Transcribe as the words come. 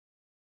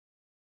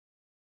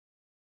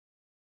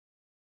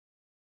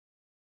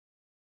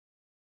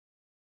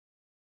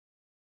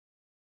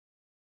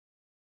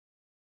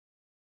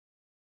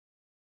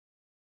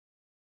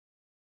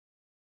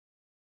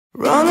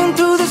Running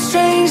through the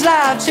strange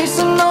life,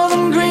 chasing all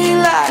them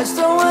green lights,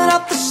 throwing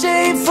out the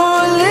shade for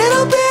a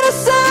little bit of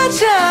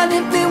sunshine.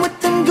 Hit me with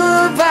them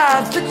good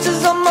vibes,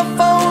 pictures on my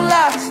phone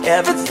life,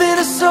 everything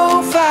is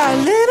so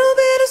fine, little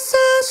bit of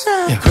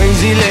sunshine. Yeah,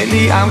 crazy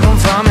lately I'm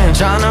confirming,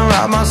 trying to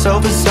rob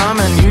myself of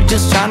something. You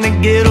just trying to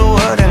get a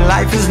word and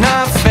life is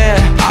not fair.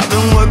 I've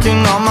been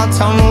working on my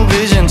tunnel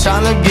vision,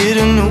 trying to get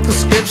a new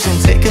prescription,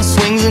 taking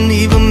swings and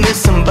even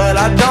missing, but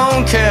I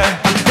don't care.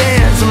 I'm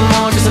dancing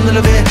more, just a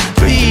little bit,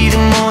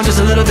 breathing more, just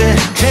a little bit,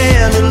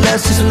 care a little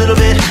less, just a little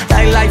bit,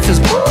 like life is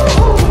woo.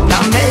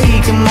 Now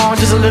making more,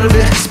 just a little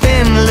bit,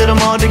 spin a little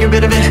more to get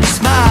rid of it,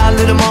 smile a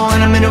little more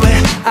and I'm into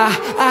it.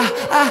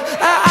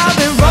 I've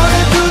been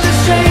running through this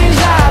strange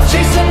life,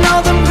 chasing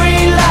all them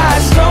green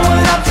lights,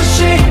 throwing out the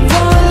shade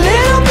for a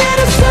little bit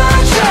of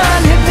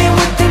sunshine. Hit me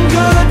with them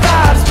good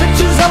vibes,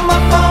 pictures on my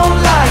phone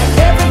like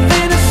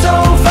everything is so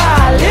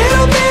fine,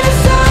 little bit of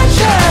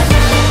sunshine.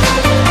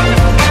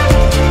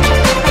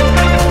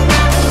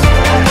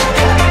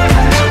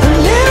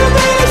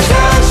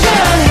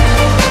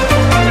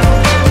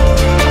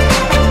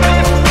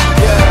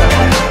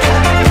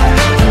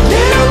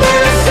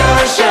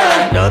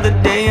 Another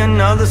day,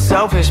 another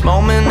selfish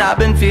moment. I've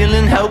been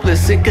feeling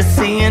helpless, sick of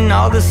seeing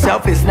all the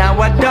selfish. Now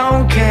I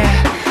don't care.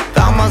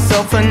 Found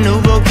myself a new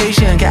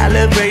vocation,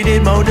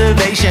 calibrated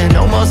motivation.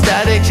 No more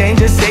static, change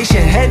the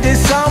station, headed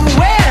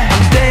somewhere.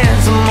 I'm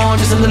dancing more,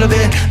 just a little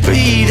bit,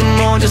 breathing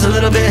more, just a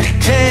little bit,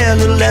 care a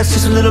little less,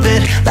 just a little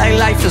bit, like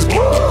life is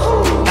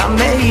woo. I'm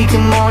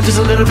making more, just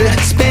a little bit,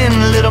 spin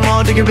a little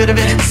more to get rid of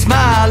it,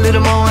 smile a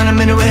little more and I'm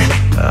into it.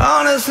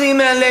 Honestly,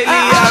 man, lately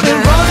I've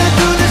been running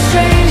through this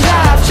strange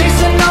life,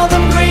 chasing all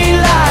them green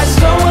lights,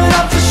 throwing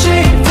up the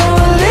shade for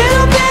a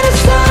little bit of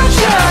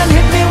sunshine.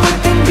 Hit me with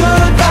them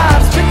good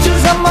vibes,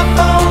 pictures on my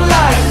phone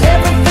like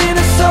everything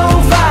is so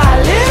fine,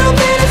 little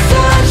bit of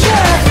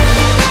sunshine.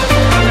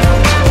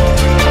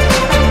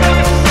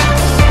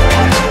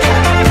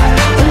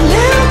 A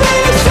little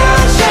bit of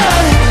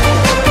sunshine.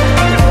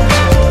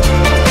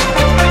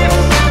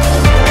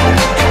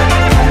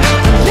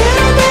 A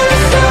little bit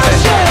of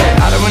sunshine.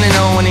 I don't really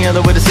know any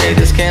other way to say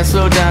this. Can't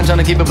slow down, trying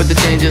to keep up with the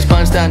changes.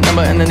 Punch that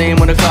number in the name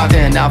when I clocked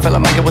in. Now I feel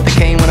like Michael with the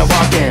cane when I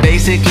walked in.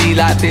 Basically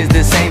life is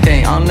the same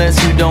thing,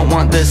 unless you don't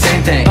want the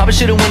same thing. Probably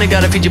should've won it,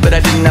 got a feature, but I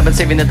didn't. I've been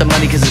saving up the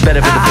money cause it's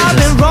better for the business. I've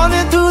been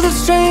running through the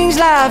strange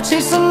life,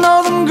 chasing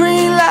all them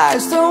green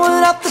lights,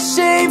 throwing out the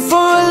shade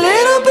for a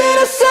little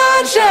bit of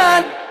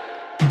sunshine.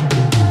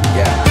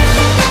 Yeah.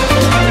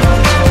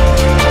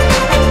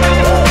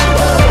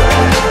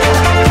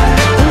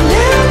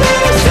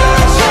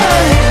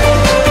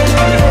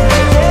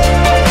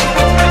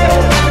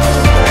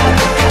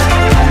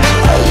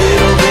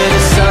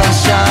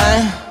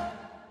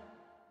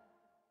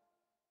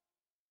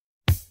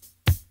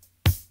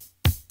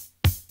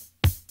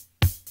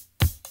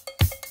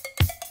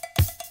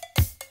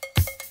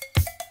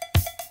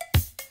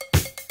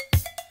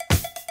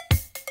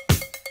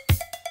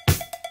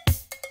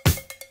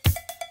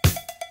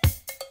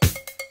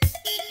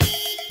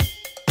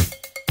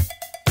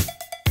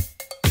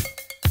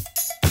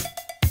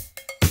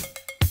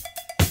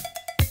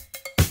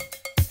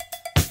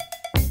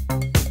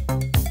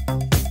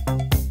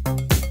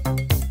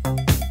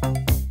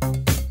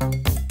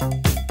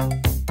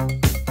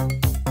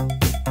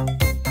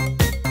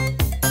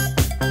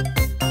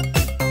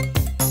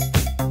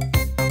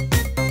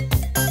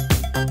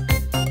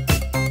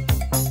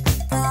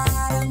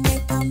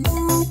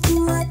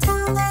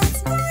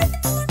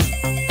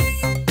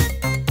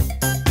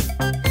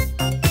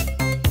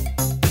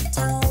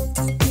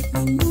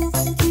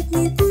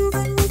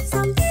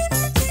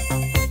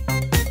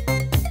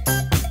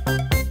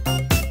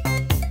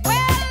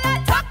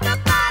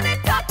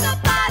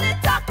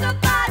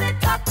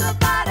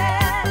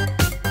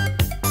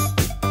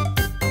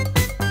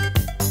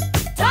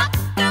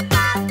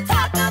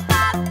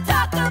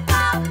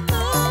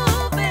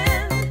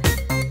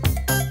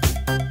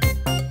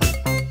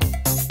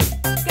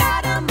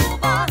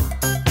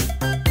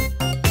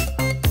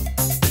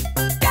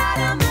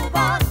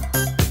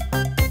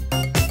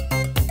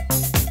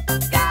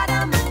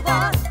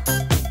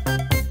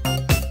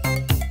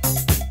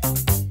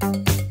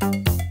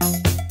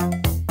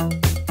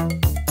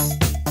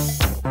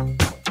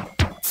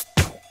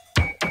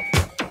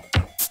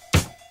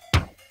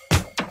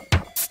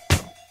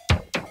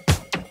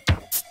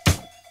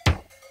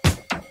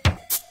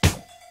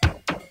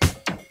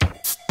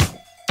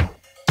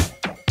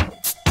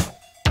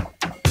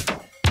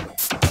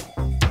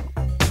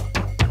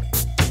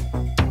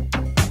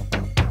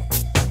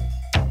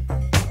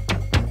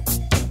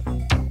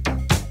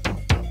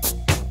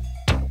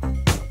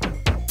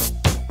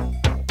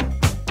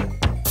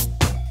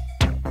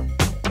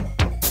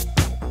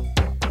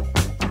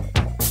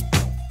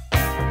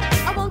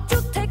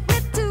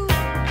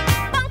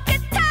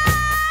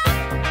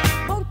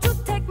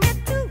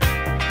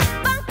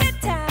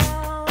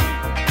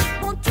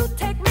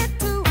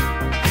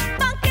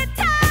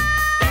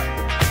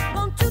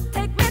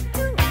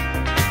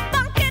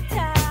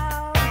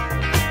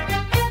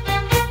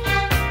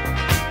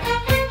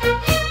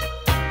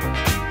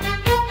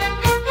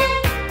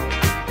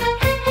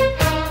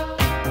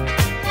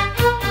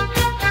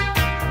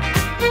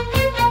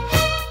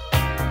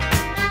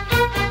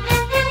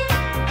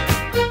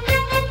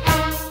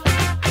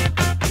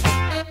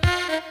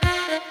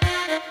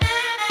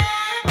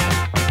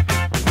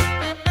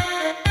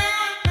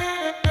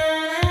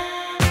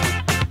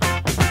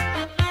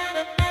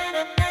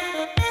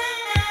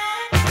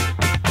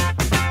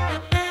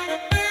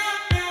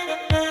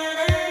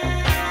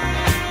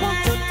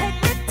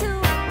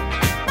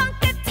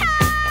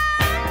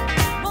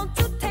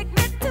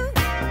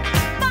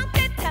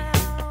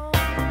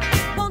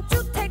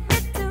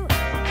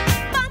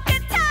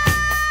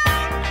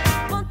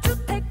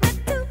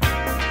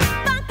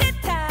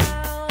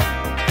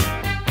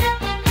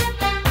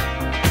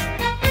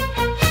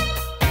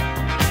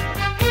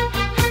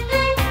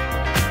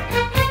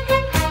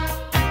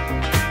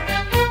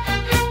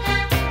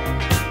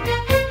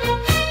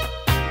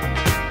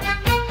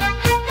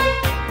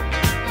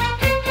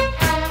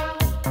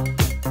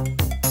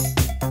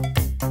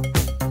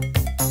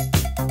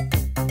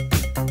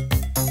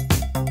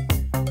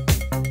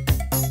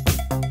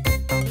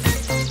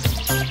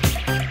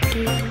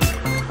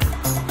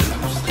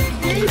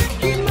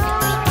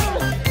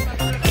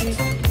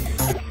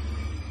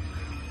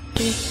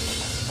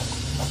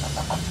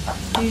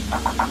 Beep.